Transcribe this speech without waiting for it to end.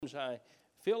I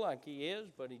feel like he is,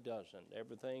 but he doesn't.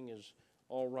 Everything is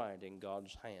all right in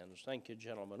God's hands. Thank you,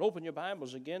 gentlemen. Open your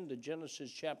Bibles again to Genesis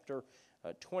chapter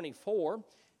 24,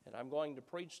 and I'm going to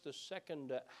preach the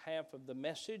second half of the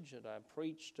message that I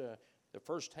preached the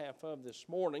first half of this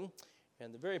morning.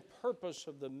 And the very purpose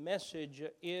of the message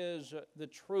is the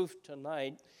truth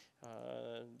tonight.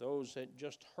 Those that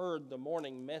just heard the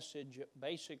morning message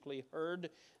basically heard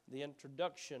the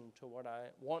introduction to what I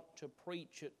want to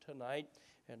preach tonight,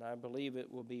 and I believe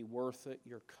it will be worth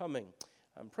your coming.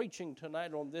 I'm preaching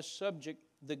tonight on this subject: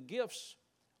 the gifts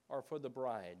are for the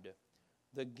bride.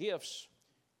 The gifts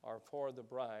are for the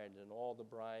bride, and all the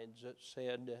brides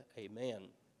said amen.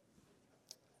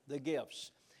 The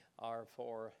gifts are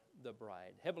for the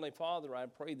bride. Heavenly Father, I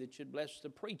pray that you'd bless the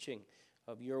preaching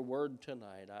of your word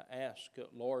tonight. I ask,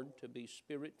 Lord, to be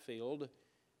spirit-filled.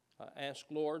 I ask,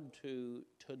 Lord, to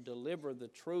deliver the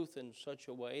truth in such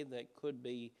a way that could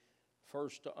be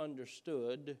first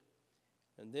understood,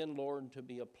 and then, Lord, to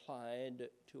be applied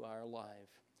to our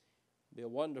life. It'd be a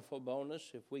wonderful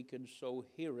bonus if we could so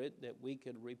hear it that we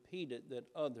could repeat it, that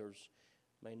others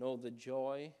may know the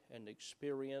joy and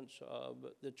experience of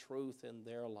the truth in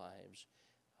their lives.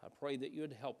 I pray that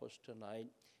you'd help us tonight.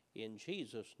 In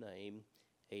Jesus' name,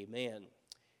 amen.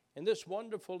 In this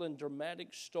wonderful and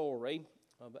dramatic story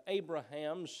of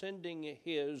Abraham sending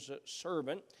his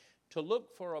servant to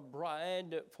look for a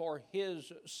bride for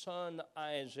his son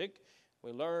Isaac,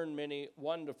 we learn many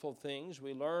wonderful things.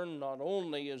 We learn not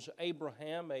only is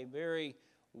Abraham a very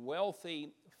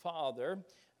wealthy father,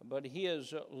 but he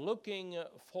is looking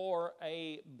for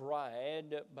a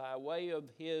bride by way of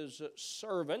his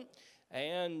servant.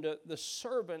 And the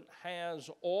servant has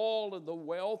all of the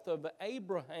wealth of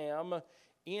Abraham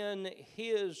in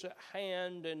his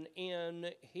hand and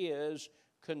in his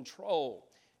control.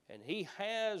 And he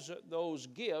has those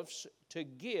gifts to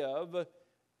give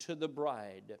to the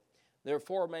bride. There are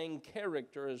four main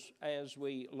characters, as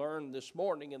we learned this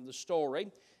morning in the story.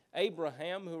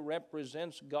 Abraham, who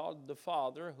represents God the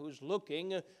Father, who's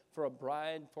looking for a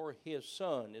bride for his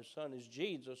son. His son is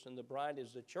Jesus, and the bride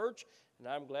is the church, and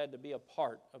I'm glad to be a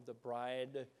part of the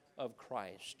bride of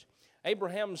Christ.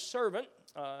 Abraham's servant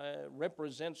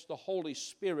represents the Holy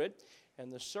Spirit,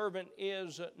 and the servant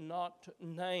is not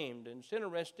named. And it's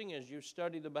interesting, as you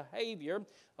study the behavior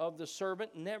of the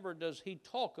servant, never does he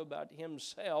talk about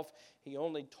himself. He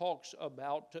only talks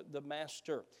about the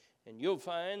master. And you'll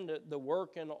find the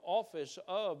work and office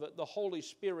of the Holy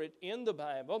Spirit in the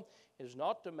Bible is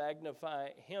not to magnify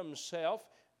himself,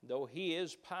 though he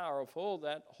is powerful.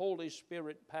 That Holy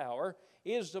Spirit power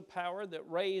is the power that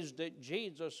raised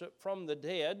Jesus from the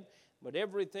dead. But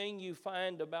everything you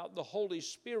find about the Holy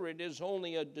Spirit is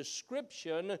only a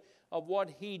description of what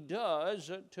he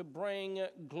does to bring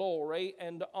glory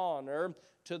and honor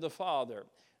to the Father.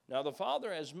 Now, the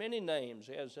Father has many names.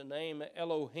 He has the name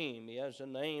Elohim. He has the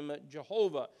name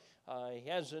Jehovah. He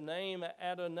has the name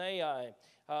Adonai,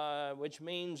 which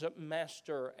means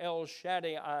Master. El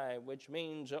Shaddai, which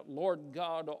means Lord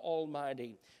God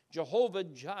Almighty. Jehovah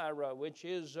Jireh, which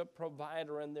is a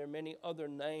provider, and there are many other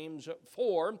names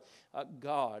for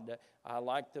God. I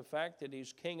like the fact that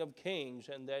he's King of Kings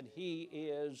and that he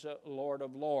is Lord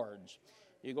of Lords.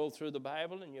 You go through the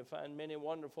Bible and you find many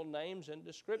wonderful names and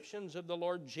descriptions of the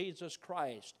Lord Jesus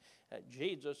Christ.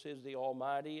 Jesus is the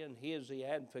Almighty, and he is the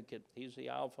advocate. He's the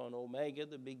Alpha and Omega,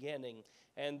 the beginning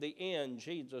and the end.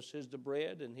 Jesus is the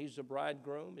bread, and he's the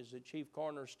bridegroom. He's the chief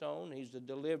cornerstone. He's the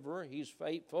deliverer. He's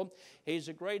faithful. He's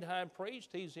the great high priest.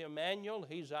 He's the Emmanuel.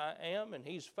 He's I am, and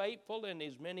he's faithful, and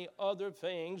he's many other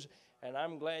things. And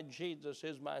I'm glad Jesus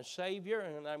is my Savior,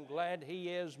 and I'm glad he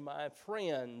is my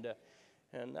friend.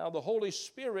 And now the Holy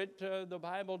Spirit, the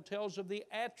Bible tells of the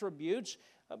attributes,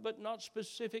 but not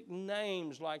specific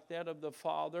names like that of the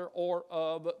Father or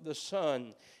of the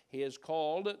Son. He is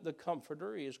called the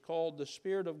Comforter. He is called the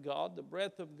Spirit of God, the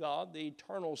breath of God, the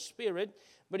eternal Spirit.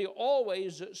 But he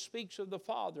always speaks of the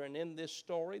Father. And in this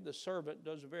story, the servant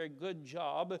does a very good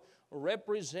job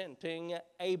representing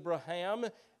Abraham.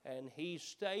 And he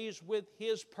stays with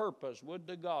his purpose. Would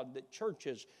to God that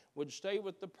churches would stay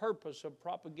with the purpose of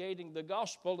propagating the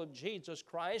gospel of Jesus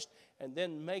Christ and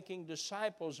then making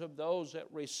disciples of those that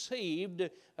received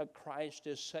Christ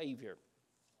as Savior.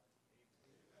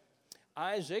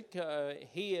 Isaac,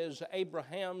 he is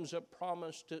Abraham's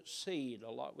promised seed.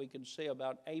 A lot we can say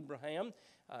about Abraham.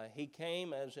 He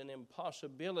came as an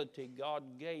impossibility.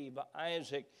 God gave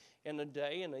Isaac in a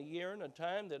day, and a year, and a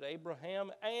time that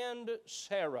Abraham and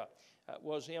Sarah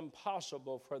was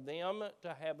impossible for them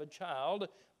to have a child,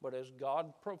 but as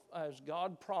God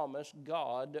promised,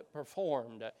 God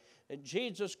performed.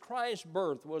 Jesus Christ's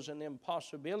birth was an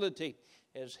impossibility.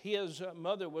 as his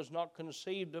mother was not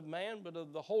conceived of man, but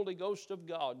of the Holy Ghost of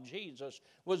God. Jesus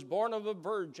was born of a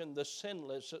virgin, the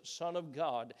sinless Son of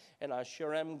God, and I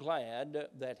sure am glad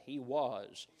that he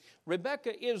was.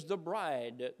 Rebekah is the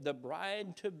bride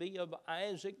to be of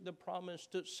Isaac, the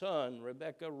promised son.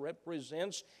 Rebekah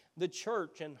represents the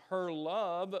church and her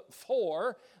love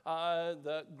for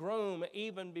the groom,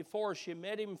 even before she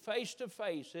met him face to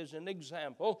face, is an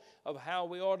example of how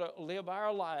we ought to live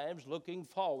our lives, looking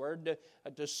forward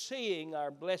to seeing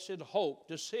our blessed hope,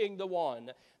 to seeing the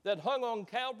one that hung on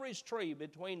Calvary's tree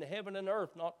between heaven and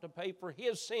earth, not to pay for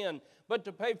his sin, but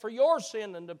to pay for your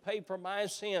sin and to pay for my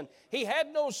sin. He had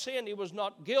no sin. He was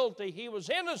not guilty. He was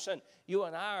innocent. You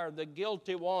and I are the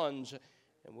guilty ones.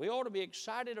 And we ought to be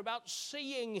excited about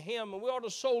seeing him. And we ought to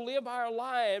so live our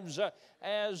lives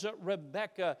as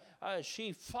Rebekah.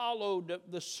 She followed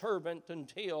the servant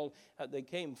until they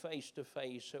came face to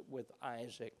face with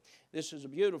Isaac. This is a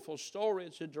beautiful story.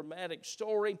 It's a dramatic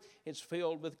story. It's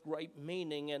filled with great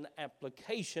meaning and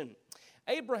application.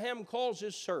 Abraham calls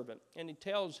his servant and he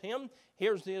tells him,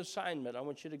 here's the assignment. I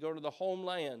want you to go to the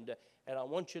homeland and I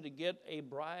want you to get a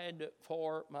bride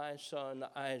for my son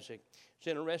Isaac. It's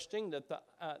interesting that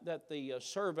the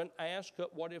servant asked,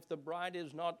 what if the bride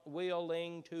is not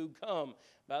willing to come?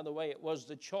 By the way, it was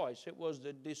the choice. It was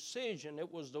the decision.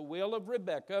 It was the will of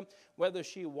Rebekah whether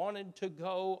she wanted to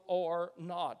go or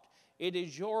not. It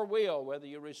is your will whether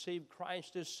you receive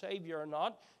Christ as Savior or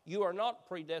not. You are not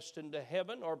predestined to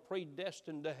heaven or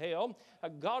predestined to hell.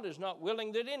 God is not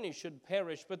willing that any should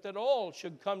perish, but that all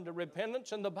should come to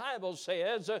repentance. And the Bible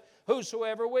says,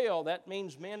 whosoever will. That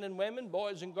means men and women,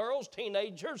 boys and girls,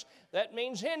 teenagers. That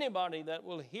means anybody that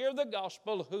will hear the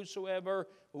gospel, whosoever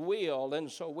will.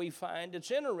 And so we find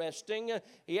it's interesting.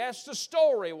 He asked the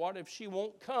story, what if she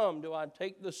won't come? Do I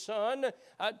take the son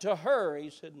to her?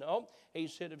 He said, no. He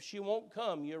said, if she won't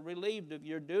come, you're relieved of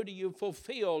your duty. You've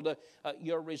fulfilled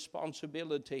your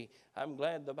responsibility. I'm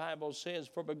glad the Bible says,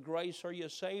 for by grace are you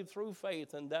saved through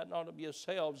faith, and that not of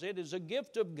yourselves. It is a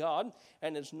gift of God,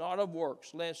 and it's not of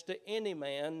works, lest any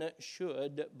man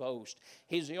should boast.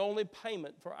 He's the only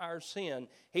payment for our sin.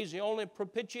 He's the only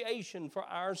propitiation for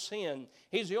our sin.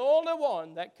 He's the only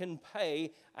one that can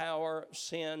pay our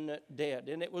sin debt.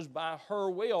 And it was by her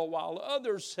will, while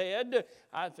others said,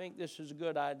 I think this is a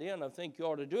good idea, and I think you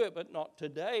ought to do it, but not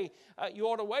today. You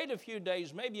ought to wait a few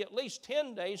days, maybe at least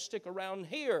 10 days, stick around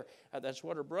here. That's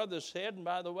what her brother said. And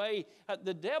by the way,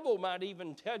 the devil might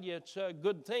even tell you it's a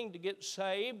good thing to get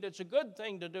saved. It's a good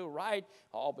thing to do right.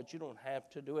 Oh, but you don't have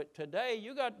to do it today.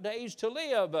 You got days to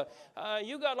live.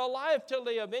 You got a life to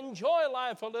live. Enjoy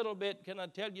life a little bit. Can I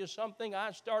tell you something?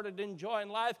 I started enjoying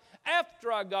life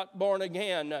after I got born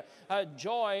again.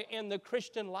 Joy in the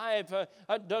Christian life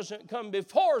doesn't come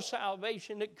before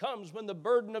salvation. It comes when the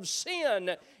burden of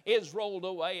sin is rolled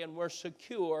away and we're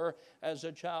secure as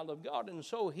a child of God. And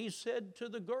so he said to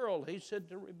the girl, he said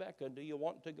to Rebekah, do you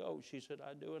want to go? She said,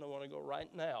 I do, and I want to go right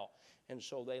now. And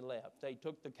so they left. They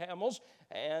took the camels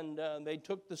and they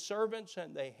took the servants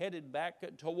and they headed back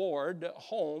toward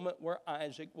home where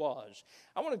Isaac was.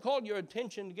 I want to call your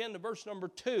attention again to verse number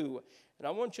 2. And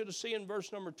I want you to see in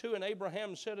verse number 2, and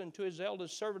Abraham said unto his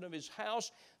eldest servant of his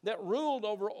house that ruled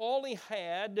over all he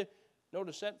had.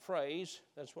 Notice that phrase.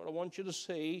 That's what I want you to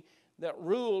see. That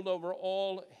ruled over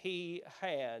all he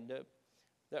had.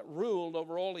 That ruled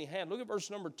over all he had. Look at verse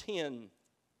number 10.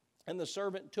 And the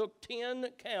servant took 10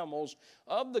 camels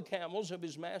of the camels of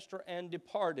his master and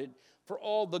departed. For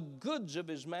all the goods of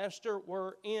his master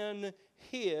were in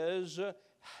his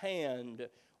hand.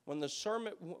 When the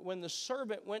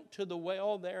servant went to the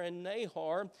well there in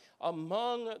Nahor,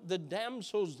 among the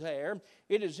damsels there,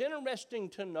 it is interesting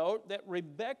to note that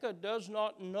Rebekah does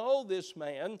not know this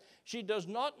man. She does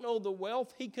not know the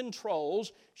wealth he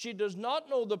controls. She does not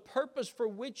know the purpose for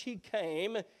which he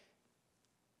came.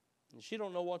 And she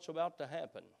don't know what's about to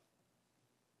happen.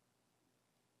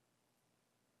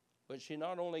 But she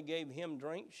not only gave him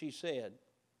drink, she said,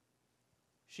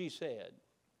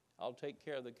 I'll take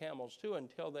care of the camels too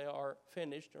until they are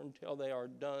finished or until they are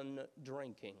done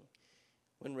drinking.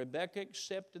 When Rebekah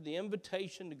accepted the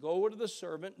invitation to go to the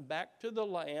servant back to the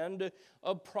land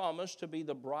of promise to be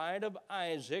the bride of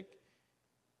Isaac,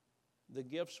 the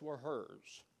gifts were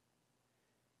hers.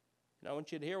 And I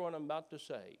want you to hear what I'm about to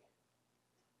say.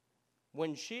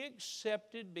 When she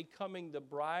accepted becoming the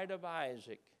bride of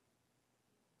Isaac,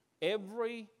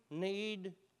 every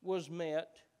need was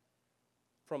met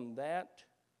from that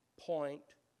point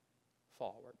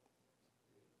forward.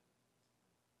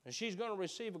 And she's going to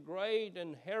receive a great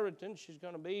inheritance. She's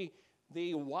going to be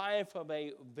the wife of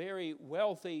a very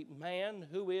wealthy man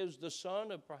who is the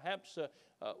son of perhaps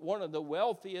one of the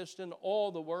wealthiest in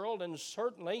all the world, and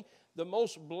certainly the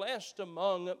most blessed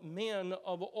among men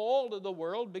of all of the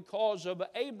world. Because of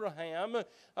Abraham,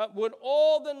 would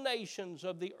all the nations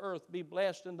of the earth be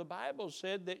blessed. And the Bible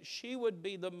said that she would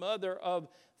be the mother of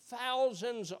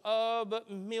thousands of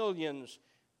millions.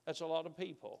 That's a lot of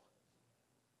people.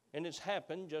 And it's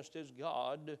happened just as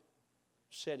God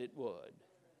said it would.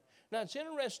 Now, it's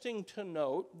interesting to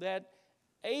note that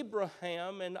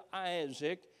Abraham and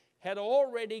Isaac had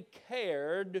already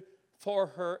cared for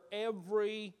her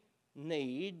every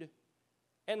need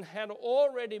and had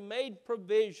already made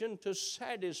provision to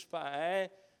satisfy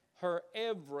her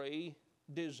every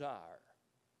desire.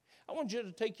 I want you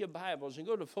to take your Bibles and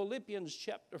go to Philippians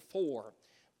chapter 4.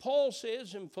 Paul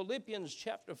says in Philippians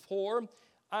chapter 4,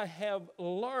 I have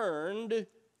learned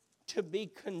to be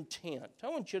content. I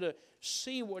want you to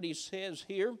see what he says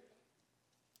here.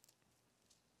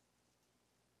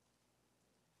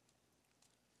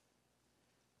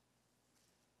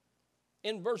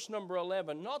 In verse number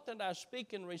 11, not that I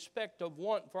speak in respect of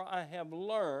want, for I have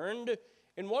learned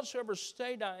in whatsoever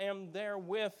state I am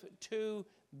therewith to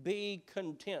be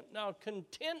content. Now,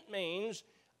 content means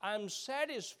I'm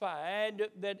satisfied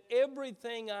that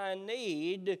everything I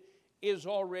need is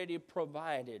already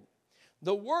provided.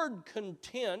 The word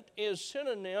content is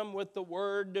synonym with the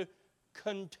word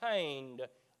contained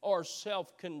or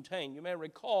self-contained. You may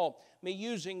recall me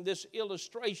using this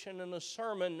illustration in a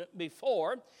sermon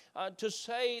before. To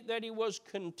say that he was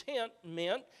content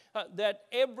meant that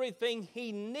everything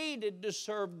he needed to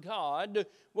serve God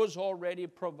was already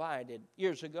provided.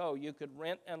 Years ago, you could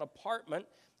rent an apartment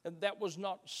that was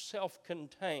not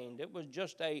self-contained. It was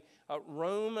just a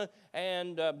room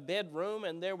and a bedroom,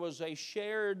 and there was a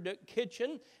shared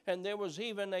kitchen, and there was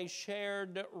even a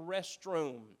shared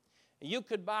restroom. You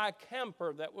could buy a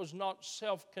camper that was not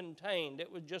self-contained.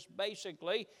 It was just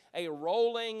basically a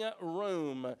rolling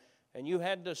room. And you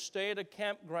had to stay at a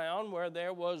campground where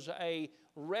there was a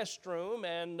restroom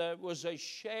and it was a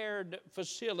shared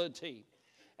facility.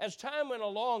 As time went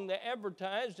along, they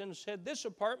advertised and said, this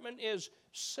apartment is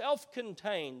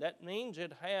self-contained. That means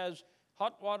it has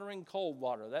hot water and cold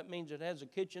water. That means it has a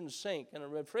kitchen sink and a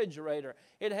refrigerator.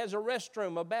 It has a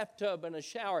restroom, a bathtub, and a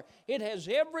shower. It has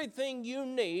everything you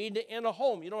need in a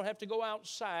home. You don't have to go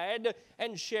outside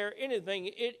and share anything.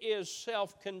 It is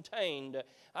self-contained.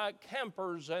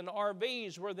 Campers and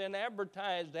RVs were then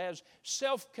advertised as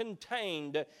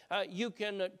self-contained. You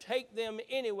can take them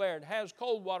anywhere. It has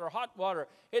cold water, hot water.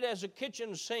 It has a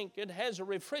kitchen sink. It has a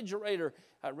refrigerator.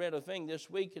 I read a thing this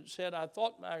week. It said, I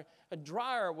thought my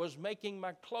dryer was making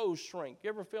my clothes shrink. You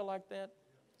ever feel like that?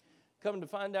 Come to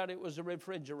find out it was a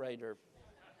refrigerator.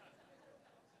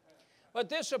 But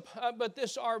this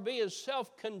RV is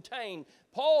self-contained.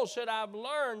 Paul said, I've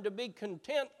learned to be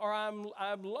content, or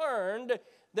I've learned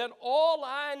that all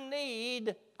I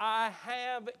need I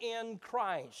have in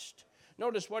Christ.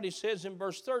 Notice what he says in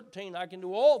verse 13, I can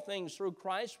do all things through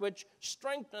Christ, which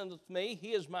strengtheneth me. He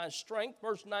is my strength.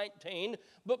 Verse 19,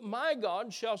 but my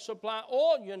God shall supply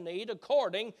all you need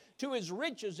according to his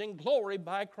riches in glory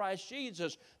by Christ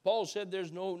Jesus. Paul said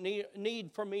there's no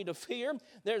need for me to fear.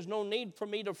 There's no need for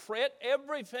me to fret.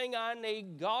 Everything I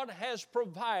need, God has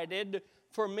provided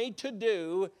for me to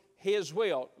do his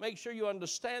will. Make sure you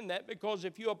understand that, because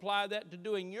if you apply that to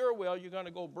doing your will, you're going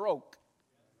to go broke.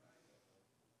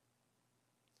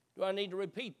 Do I need to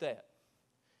repeat that?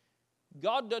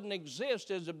 God doesn't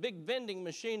exist as a big vending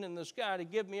machine in the sky to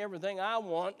give me everything I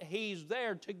want. He's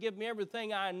there to give me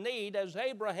everything I need, as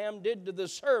Abraham did to the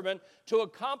servant, to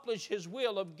accomplish his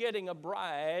will of getting a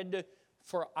bride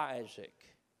for Isaac.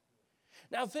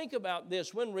 Now think about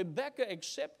this. When Rebekah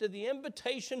accepted the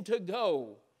invitation to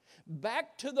go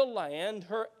back to the land,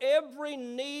 her every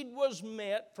need was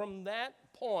met from that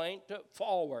point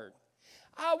forward.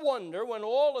 I wonder, when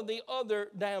all of the other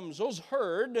damsels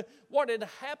heard what had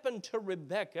happened to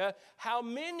Rebekah, how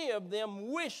many of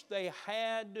them wished they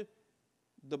had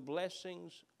the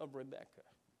blessings of Rebekah.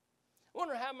 I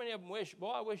wonder how many of them wish, boy,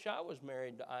 I wish I was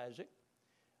married to Isaac.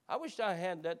 I wish I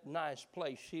had that nice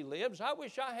place she lives. I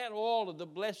wish I had all of the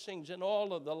blessings and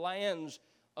all of the lands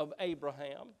of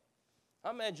Abraham.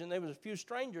 I imagine there was a few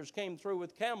strangers came through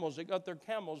with camels that got their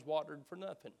camels watered for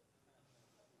nothing.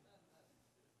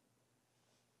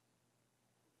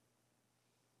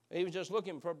 He was just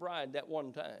looking for a bride that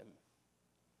one time.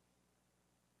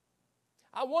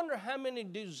 I wonder how many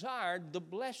desired the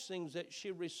blessings that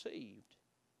she received.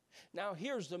 Now,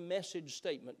 here's the message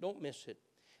statement. Don't miss it.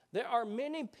 There are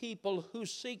many people who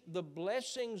seek the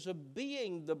blessings of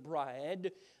being the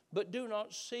bride, but do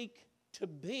not seek to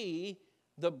be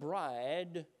the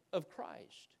bride of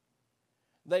Christ.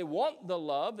 They want the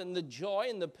love and the joy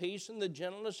and the peace and the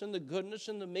gentleness and the goodness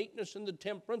and the meekness and the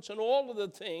temperance and all of the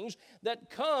things that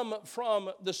come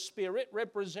from the Spirit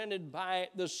represented by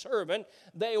the servant.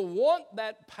 They want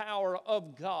that power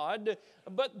of God,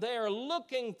 but they're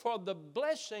looking for the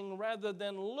blessing rather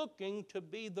than looking to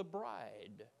be the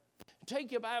bride.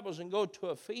 Take your Bibles and go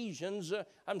to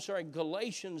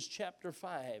Galatians chapter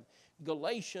 5.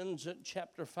 Galatians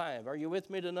chapter 5. Are you with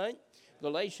me tonight?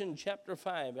 Galatians chapter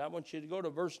 5. I want you to go to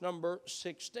verse number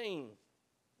 16.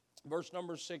 Verse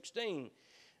number 16.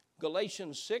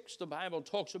 Galatians 6, the Bible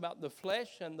talks about the flesh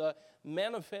and the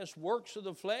manifest works of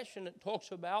the flesh, and it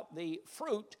talks about the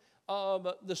fruit of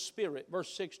the Spirit.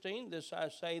 Verse 16, this I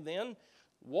say then,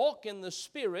 walk in the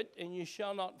Spirit, and you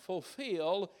shall not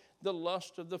fulfill the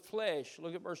lust of the flesh.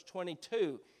 Look at verse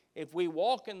 22. If we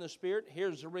walk in the Spirit,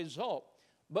 here's the result.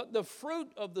 But the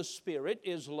fruit of the Spirit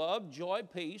is love, joy,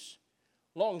 peace,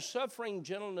 long-suffering,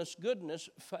 gentleness, goodness,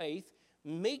 faith,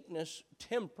 meekness,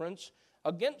 temperance.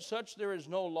 Against such there is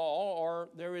no law, or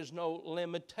there is no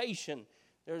limitation.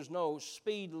 There's no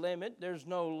speed limit. There's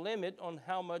no limit on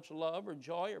how much love or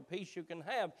joy or peace you can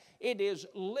have. It is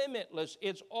limitless.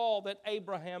 It's all that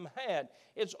Abraham had.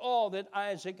 It's all that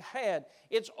Isaac had.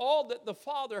 It's all that the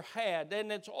Father had.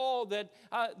 And it's all that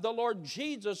the Lord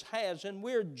Jesus has. And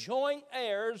we're joint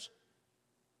heirs.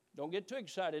 Don't get too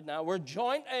excited now. We're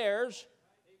joint heirs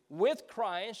with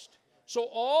Christ. So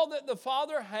all that the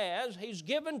Father has, He's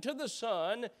given to the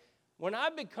Son. When I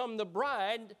become the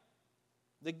bride,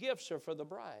 the gifts are for the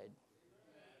bride.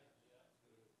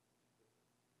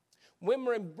 When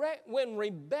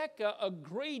Rebekah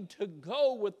agreed to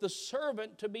go with the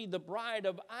servant to be the bride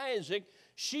of Isaac,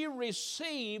 she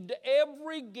received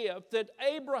every gift that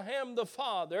Abraham the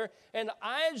father and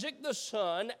Isaac the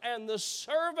son and the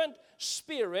servant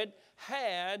spirit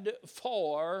had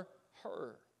for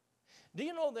her. Do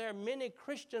you know there are many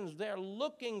Christians there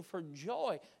looking for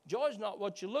joy? Joy is not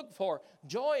what you look for.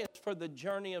 Joy is for the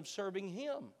journey of serving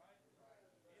Him.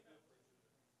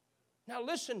 Now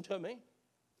listen to me.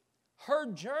 Her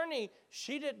journey,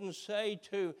 she didn't say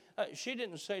to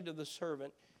the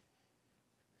servant,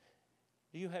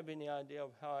 do you have any idea of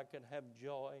how I could have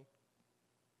joy?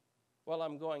 Well,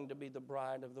 I'm going to be the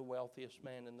bride of the wealthiest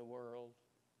man in the world.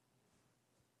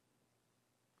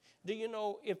 Do you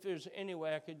know, if there's any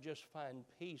way I could just find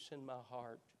peace in my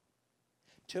heart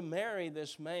to marry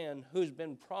this man who's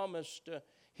been promised,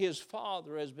 his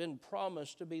father has been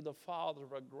promised to be the father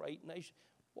of a great nation.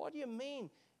 What do you mean?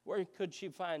 Where could she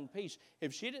find peace?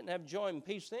 If she didn't have joy and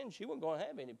peace then, she wasn't going to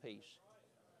have any peace.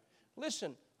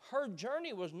 Listen, her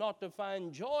journey was not to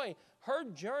find joy. Her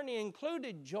journey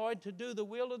included joy to do the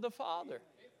will of the Father.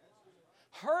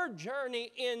 Her journey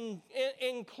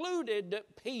included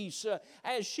peace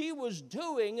as she was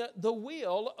doing the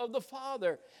will of the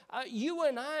Father. You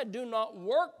and I do not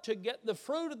work to get the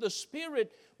fruit of the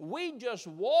Spirit. We just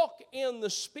walk in the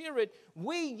Spirit.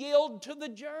 We yield to the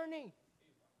journey.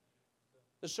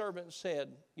 The servant said,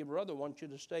 your brother wants you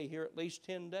to stay here at least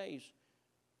 10 days.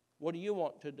 What do you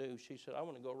want to do? She said, I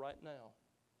want to go right now.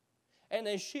 And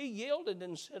as she yielded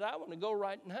and said, I want to go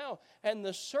right now. And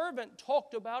the servant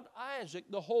talked about Isaac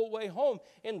the whole way home.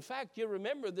 In fact, you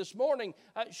remember this morning,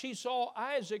 she saw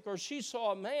Isaac, or she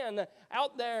saw a man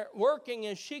out there working,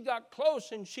 and she got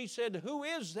close and she said, who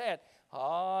is that?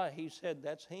 He said,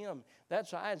 that's him.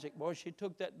 That's Isaac. Boy, she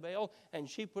took that veil and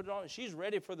she put it on. She's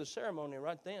ready for the ceremony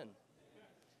right then.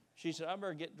 She said, I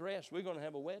better get dressed. We're going to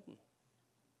have a wedding.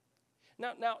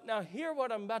 Now, hear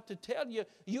what I'm about to tell you.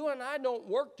 You and I don't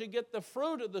work to get the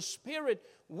fruit of the Spirit.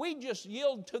 We just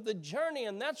yield to the journey,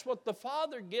 and that's what the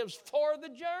Father gives for the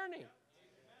journey.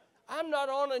 I'm not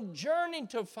on a journey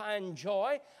to find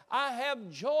joy. I have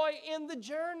joy in the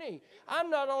journey. I'm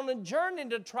not on a journey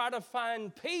to try to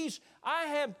find peace. I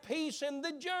have peace in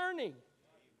the journey.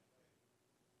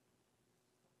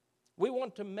 We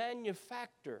want to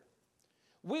manufacture.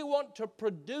 We want to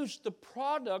produce the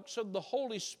products of the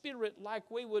Holy Spirit like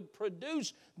we would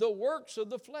produce the works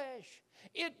of the flesh.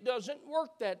 It doesn't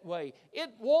work that way. It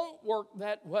won't work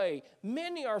that way.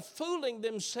 Many are fooling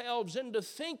themselves into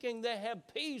thinking they have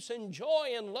peace and joy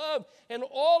and love and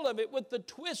all of it with the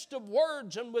twist of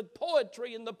words and with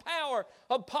poetry and the power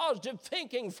of positive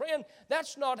thinking. Friend,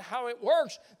 that's not how it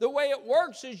works. The way it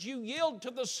works is you yield to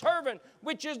the servant,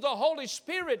 which is the Holy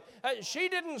Spirit. She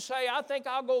didn't say, I think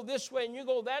I'll go this way and you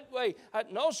go that way.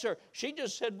 No, sir. She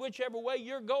just said, whichever way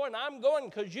you're going, I'm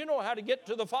going, because you know how to get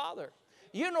to the Father.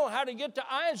 You know how to get to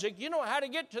Isaac. You know how to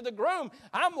get to the groom.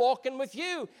 I'm walking with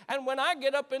you. And when I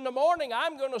get up in the morning,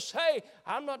 I'm going to say,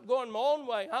 I'm not going my own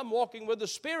way. I'm walking with the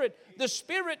Spirit. The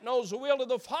Spirit knows the will of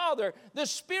the Father. The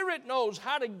Spirit knows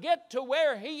how to get to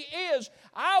where He is.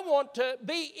 I want to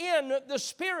be in the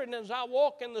Spirit. And as I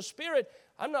walk in the Spirit,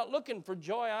 I'm not looking for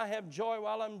joy. I have joy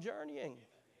while I'm journeying.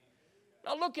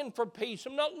 I'm not looking for peace.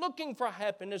 I'm not looking for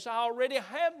happiness. I already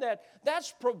have that.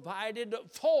 That's provided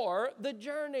for the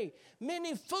journey.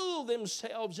 Many fool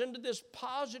themselves into this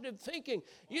positive thinking.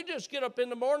 You just get up in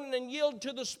the morning and yield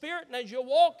to the Spirit, and as you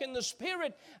walk in the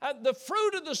Spirit, the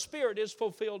fruit of the Spirit is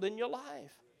fulfilled in your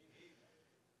life.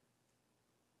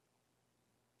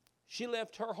 She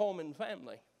left her home and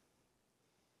family.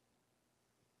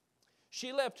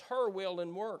 She left her will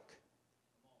and work.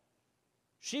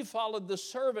 She followed the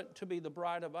servant to be the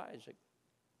bride of Isaac.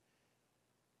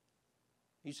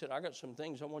 He said, I got some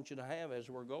things I want you to have as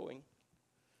we're going.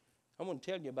 I want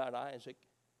to tell you about Isaac.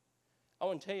 I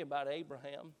want to tell you about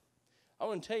Abraham. I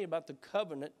want to tell you about the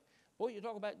covenant. Boy, you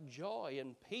talk about joy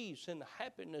and peace and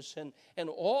happiness and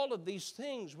all of these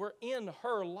things were in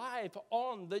her life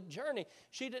on the journey.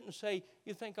 She didn't say,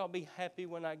 you think I'll be happy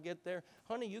when I get there?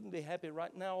 Honey, you can be happy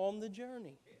right now on the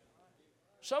journey.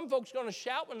 Some folks are going to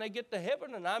shout when they get to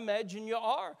heaven, and I imagine you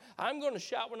are. I'm going to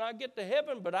shout when I get to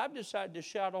heaven, but I've decided to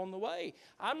shout on the way.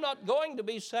 I'm not going to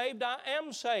be saved. I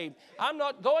am saved. I'm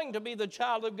not going to be the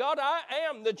child of God. I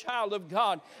am the child of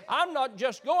God. I'm not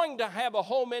just going to have a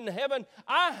home in heaven.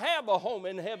 I have a home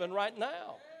in heaven right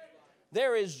now.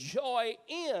 There is joy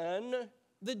in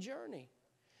the journey.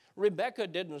 Rebekah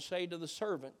didn't say to the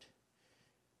servant,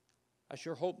 I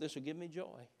sure hope this will give me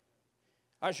joy.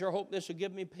 I sure hope this will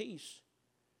give me peace.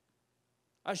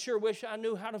 I sure wish I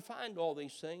knew how to find all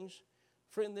these things.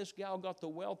 Friend, this gal got the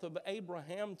wealth of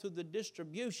Abraham through the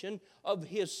distribution of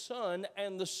his son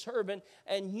and the servant,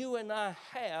 and you and I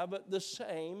have the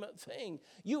same thing.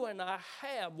 You and I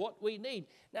have what we need.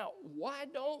 Now, why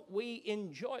don't we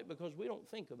enjoy it? Because we don't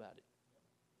think about it.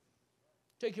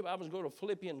 Take your Bibles, go to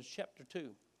Philippians chapter 2.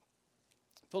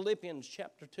 Philippians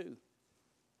chapter 2.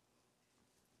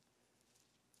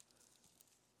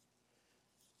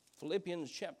 Philippians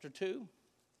chapter 2.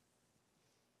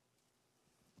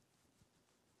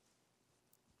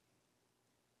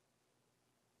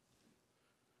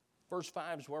 Verse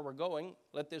 5 is where we're going.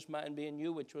 Let this mind be in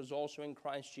you, which was also in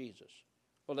Christ Jesus.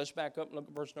 Well, let's back up and look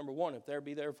at verse number 1. If there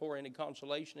be therefore any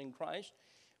consolation in Christ,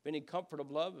 if any comfort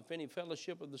of love, if any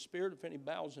fellowship of the Spirit, if any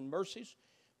bowels and mercies,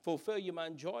 fulfill you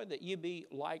my joy, that ye be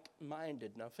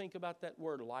like-minded. Now think about that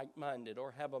word, like-minded,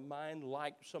 or have a mind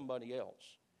like somebody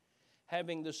else.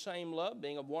 Having the same love,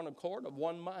 being of one accord, of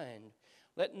one mind.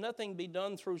 Let nothing be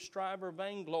done through strife or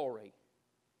vainglory,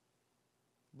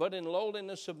 but in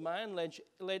lowliness of mind,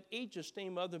 let each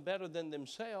esteem other better than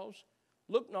themselves.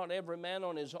 Look not every man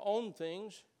on his own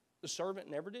things. The servant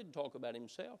never did talk about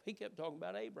himself. He kept talking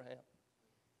about Abraham.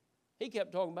 He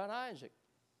kept talking about Isaac.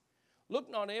 Look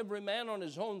not every man on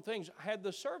his own things. Had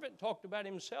the servant talked about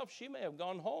himself, she may have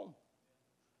gone home.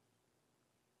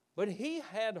 But he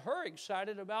had her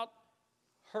excited about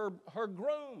her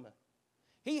groom.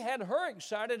 He had her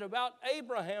excited about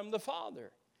Abraham the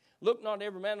father. Look not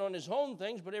every man on his own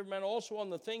things, but every man also on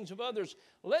the things of others.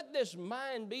 Let this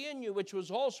mind be in you, which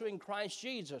was also in Christ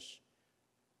Jesus,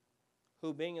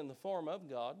 who being in the form of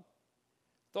God,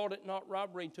 thought it not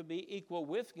robbery to be equal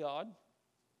with God,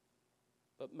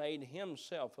 but made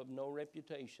himself of no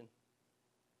reputation,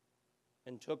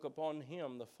 and took upon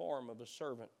him the form of a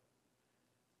servant,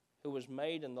 who was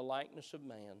made in the likeness of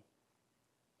man.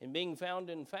 And being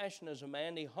found in fashion as a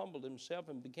man, he humbled himself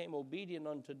and became obedient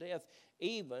unto death,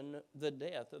 even the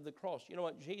death of the cross. You know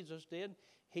what Jesus did?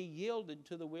 He yielded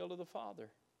to the will of the Father.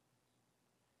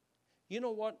 You know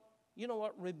what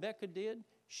Rebekah did?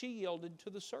 She yielded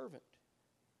to the servant.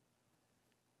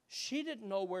 She didn't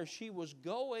know where she was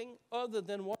going other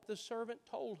than what the servant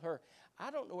told her. I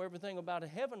don't know everything about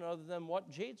heaven other than what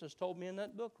Jesus told me in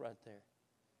that book right there.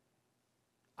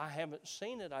 I haven't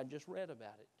seen it, I just read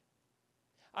about it.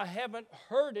 I haven't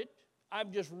heard it, I've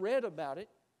just read about it.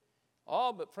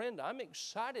 Oh, but friend, I'm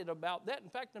excited about that. In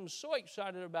fact, I'm so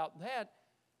excited about that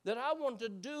I want to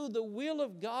do the will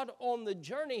of God on the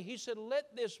journey. He said,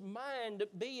 let this mind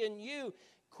be in you.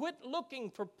 Quit looking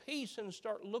for peace and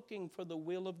start looking for the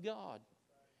will of God.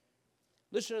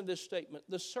 Listen to this statement.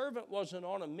 The servant wasn't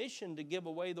on a mission to give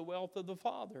away the wealth of the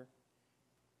father.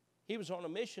 He was on a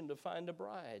mission to find a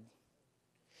bride.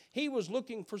 He was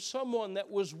looking for someone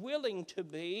that was willing to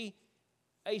be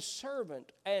a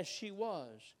servant as she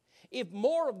was. If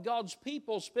more of God's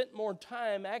people spent more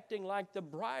time acting like the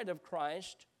bride of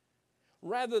Christ,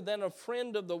 Rather than a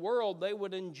friend of the world, they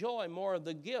would enjoy more of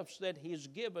the gifts that He's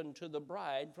given to the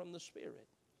bride from the Spirit.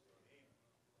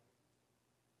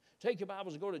 Take your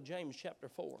Bibles and go to James chapter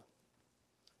 4.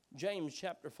 James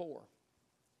chapter 4.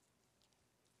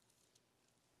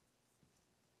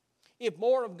 If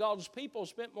more of God's people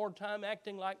spent more time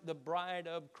acting like the bride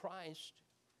of Christ,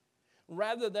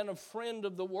 rather than a friend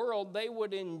of the world, they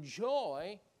would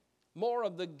enjoy more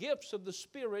of the gifts of the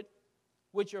Spirit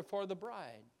which are for the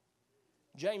bride.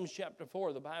 James chapter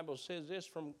 4, the Bible says this,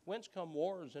 from whence come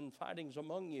wars and fightings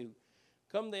among you?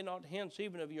 Come they not hence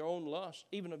even of your own lust,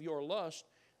 even of your lust,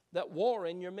 that war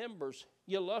in your members?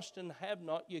 You lust and have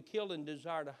not, you kill and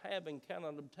desire to have and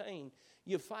cannot obtain.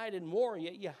 You fight and war,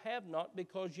 yet you have not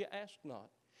because you ask not.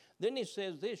 Then he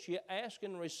says this, you ask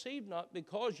and receive not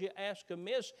because you ask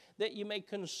amiss, that you may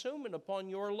consume it upon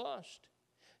your lust.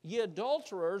 Ye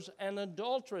adulterers and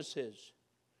adulteresses.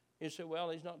 You say, well,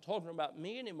 he's not talking about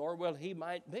me anymore. Well, he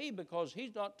might be, because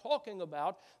he's not talking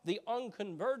about the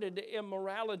unconverted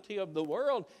immorality of the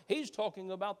world. He's talking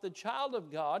about the child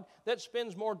of God that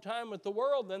spends more time with the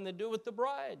world than they do with the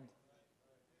bride.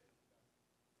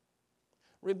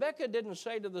 Rebekah didn't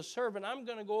say to the servant, I'm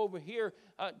going to go over here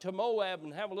to Moab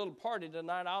and have a little party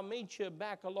tonight. I'll meet you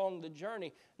back along the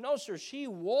journey. No, sir. She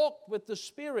walked with the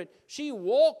Spirit. She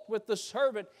walked with the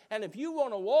servant. And if you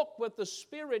want to walk with the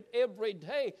Spirit every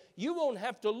day, you won't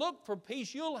have to look for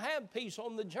peace. You'll have peace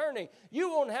on the journey.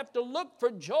 You won't have to look for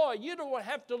joy. You don't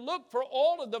have to look for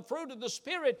all of the fruit of the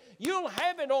Spirit. You'll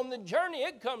have it on the journey.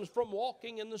 It comes from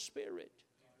walking in the Spirit.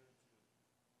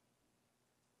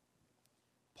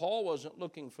 Paul wasn't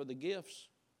looking for the gifts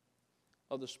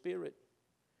of the Spirit.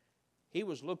 He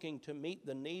was looking to meet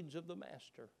the needs of the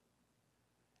Master.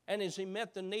 And as he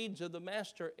met the needs of the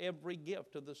Master, every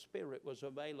gift of the Spirit was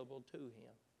available to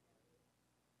him.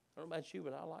 I don't know about you,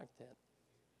 but I like that.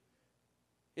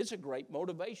 It's a great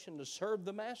motivation to serve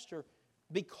the Master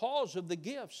because of the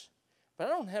gifts. But I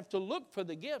don't have to look for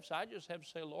the gifts. I just have to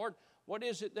say, Lord, what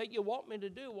is it that you want me to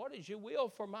do? What is your will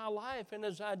for my life? And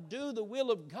as I do the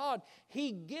will of God,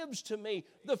 He gives to me.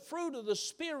 The fruit of the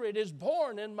Spirit is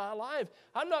born in my life.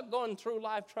 I'm not going through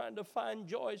life trying to find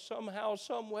joy somehow,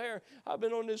 somewhere. I've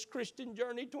been on this Christian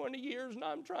journey 20 years and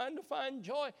I'm trying to find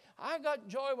joy. I got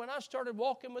joy when I started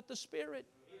walking with the Spirit.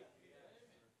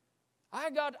 I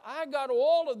got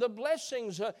all of the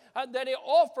blessings that He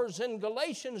offers in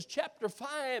Galatians chapter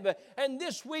 5. And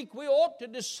this week we ought to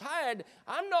decide,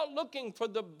 I'm not looking for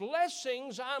the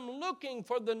blessings, I'm looking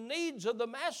for the needs of the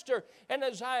Master. And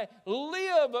as I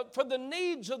live for the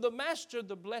needs of the Master,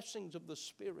 the blessings of the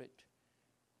Spirit,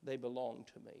 they belong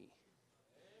to me.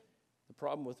 The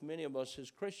problem with many of us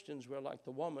as Christians, we're like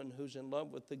the woman who's in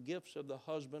love with the gifts of the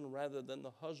husband rather than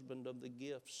the husband of the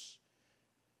gifts.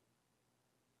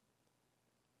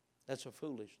 That's a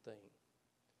foolish thing.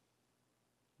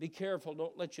 Be careful.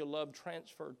 Don't let your love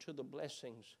transfer to the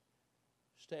blessings.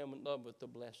 Stay in love with the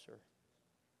blesser.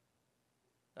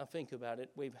 Now think about it.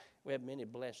 We have many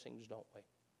blessings, don't we?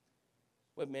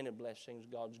 We have many blessings.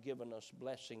 God's given us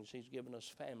blessings. He's given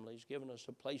us family. He's given us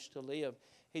a place to live.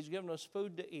 He's given us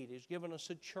food to eat. He's given us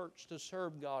a church to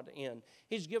serve God in.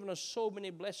 He's given us so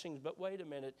many blessings. But wait a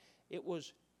minute. It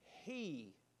was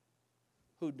He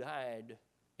who died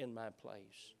in my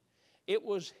place. It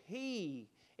was He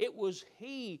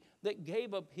that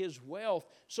gave up His wealth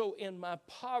so in my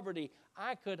poverty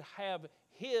I could have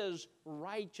His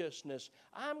righteousness.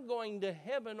 I'm going to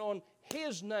heaven on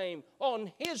His name,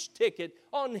 on His ticket,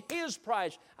 on His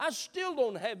price. I still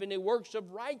don't have any works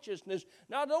of righteousness.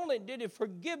 Not only did He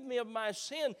forgive me of my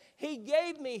sin, He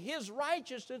gave me His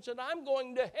righteousness and I'm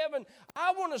going to heaven.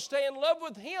 I want to stay in love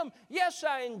with Him. Yes,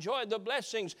 I enjoy the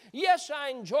blessings. Yes, I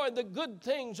enjoy the good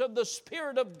things of the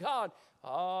Spirit of God.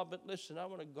 But listen, I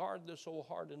want to guard this old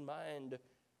heart and mind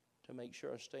to make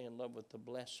sure I stay in love with the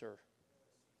blesser.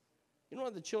 You know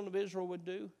what the children of Israel would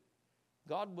do?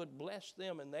 God would bless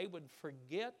them and they would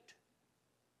forget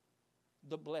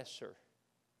the blesser.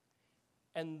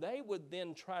 And they would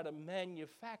then try to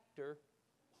manufacture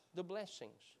the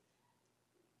blessings.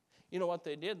 You know what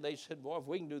they did? They said, boy, if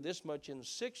we can do this much in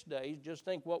 6 days, just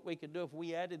think what we could do if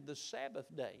we added the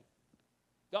Sabbath day.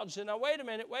 God said, now wait a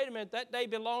minute, that day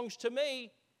belongs to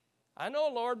me. I know,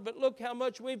 Lord, but look how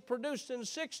much we've produced in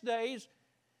 6 days.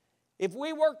 If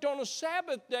we worked on a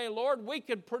Sabbath day, Lord, we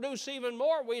could produce even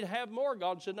more. We'd have more.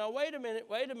 God said, now wait a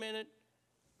minute.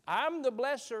 I'm the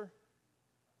blesser.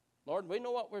 Lord, we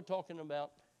know what we're talking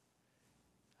about.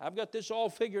 I've got this all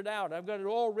figured out. I've got it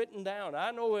all written down.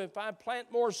 I know if I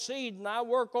plant more seed and I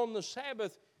work on the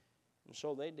Sabbath. And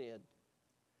so they did.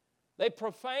 They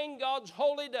profaned God's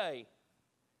holy day.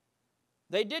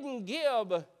 They didn't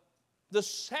give the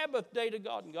Sabbath day to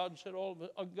God. And God said,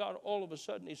 all of a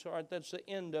sudden, He said, all right, that's the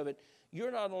end of it.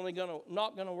 You're not only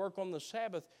not going to work on the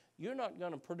Sabbath, you're not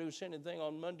going to produce anything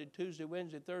on Monday, Tuesday,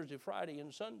 Wednesday, Thursday, Friday,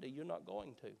 and Sunday. You're not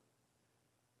going to.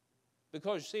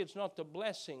 Because, you see, it's not the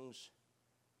blessings,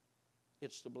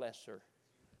 it's the blesser.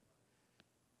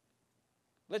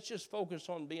 Let's just focus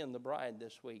on being the bride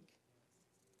this week.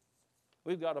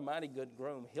 We've got a mighty good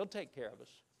groom. He'll take care of us.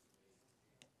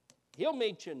 He'll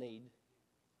meet your need.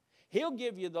 He'll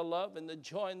give you the love and the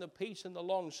joy and the peace and the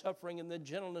long-suffering and the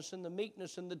gentleness and the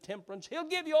meekness and the temperance. He'll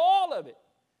give you all of it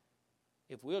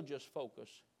if we'll just focus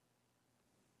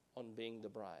on being the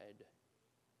bride.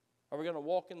 Are we going to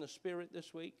walk in the Spirit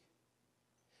this week?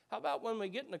 How about when we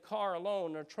get in the car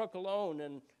alone or truck alone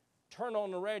and turn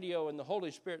on the radio and the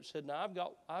Holy Spirit said, now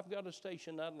I've got a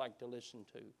station I'd like to listen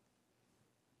to.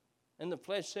 And the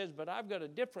flesh says, but I've got a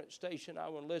different station I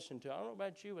want to listen to. I don't know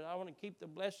about you, but I want to keep the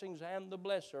blessings and the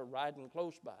blesser riding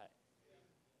close by.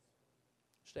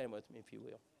 Stand with me if you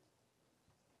will.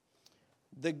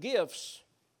 The gifts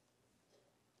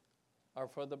are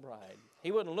for the bride.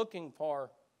 He wasn't looking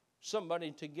for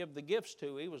somebody to give the gifts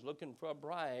to. He was looking for a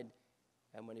bride.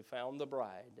 And when he found the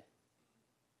bride,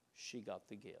 she got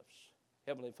the gifts.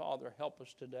 Heavenly Father, help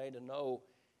us today to know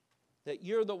that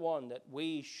you're the one that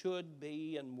we should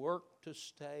be and work to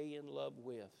stay in love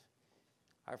with.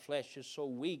 Our flesh is so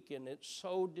weak and it's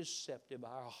so deceptive.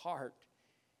 Our heart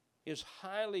is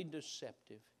highly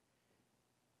deceptive.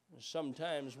 And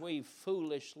sometimes we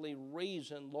foolishly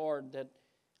reason, Lord, that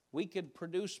we could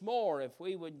produce more if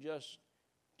we would just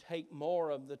take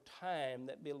more of the time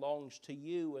that belongs to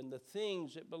you and the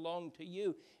things that belong to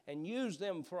you and use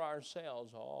them for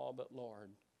ourselves. Oh, but Lord,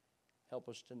 help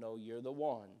us to know you're the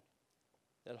one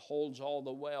that holds all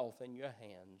the wealth in your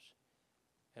hands.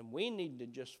 And we need to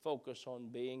just focus on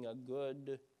being a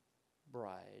good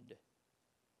bride.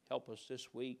 Help us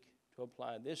this week to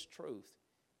apply this truth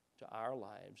to our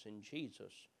lives. In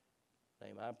Jesus'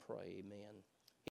 name I pray, amen.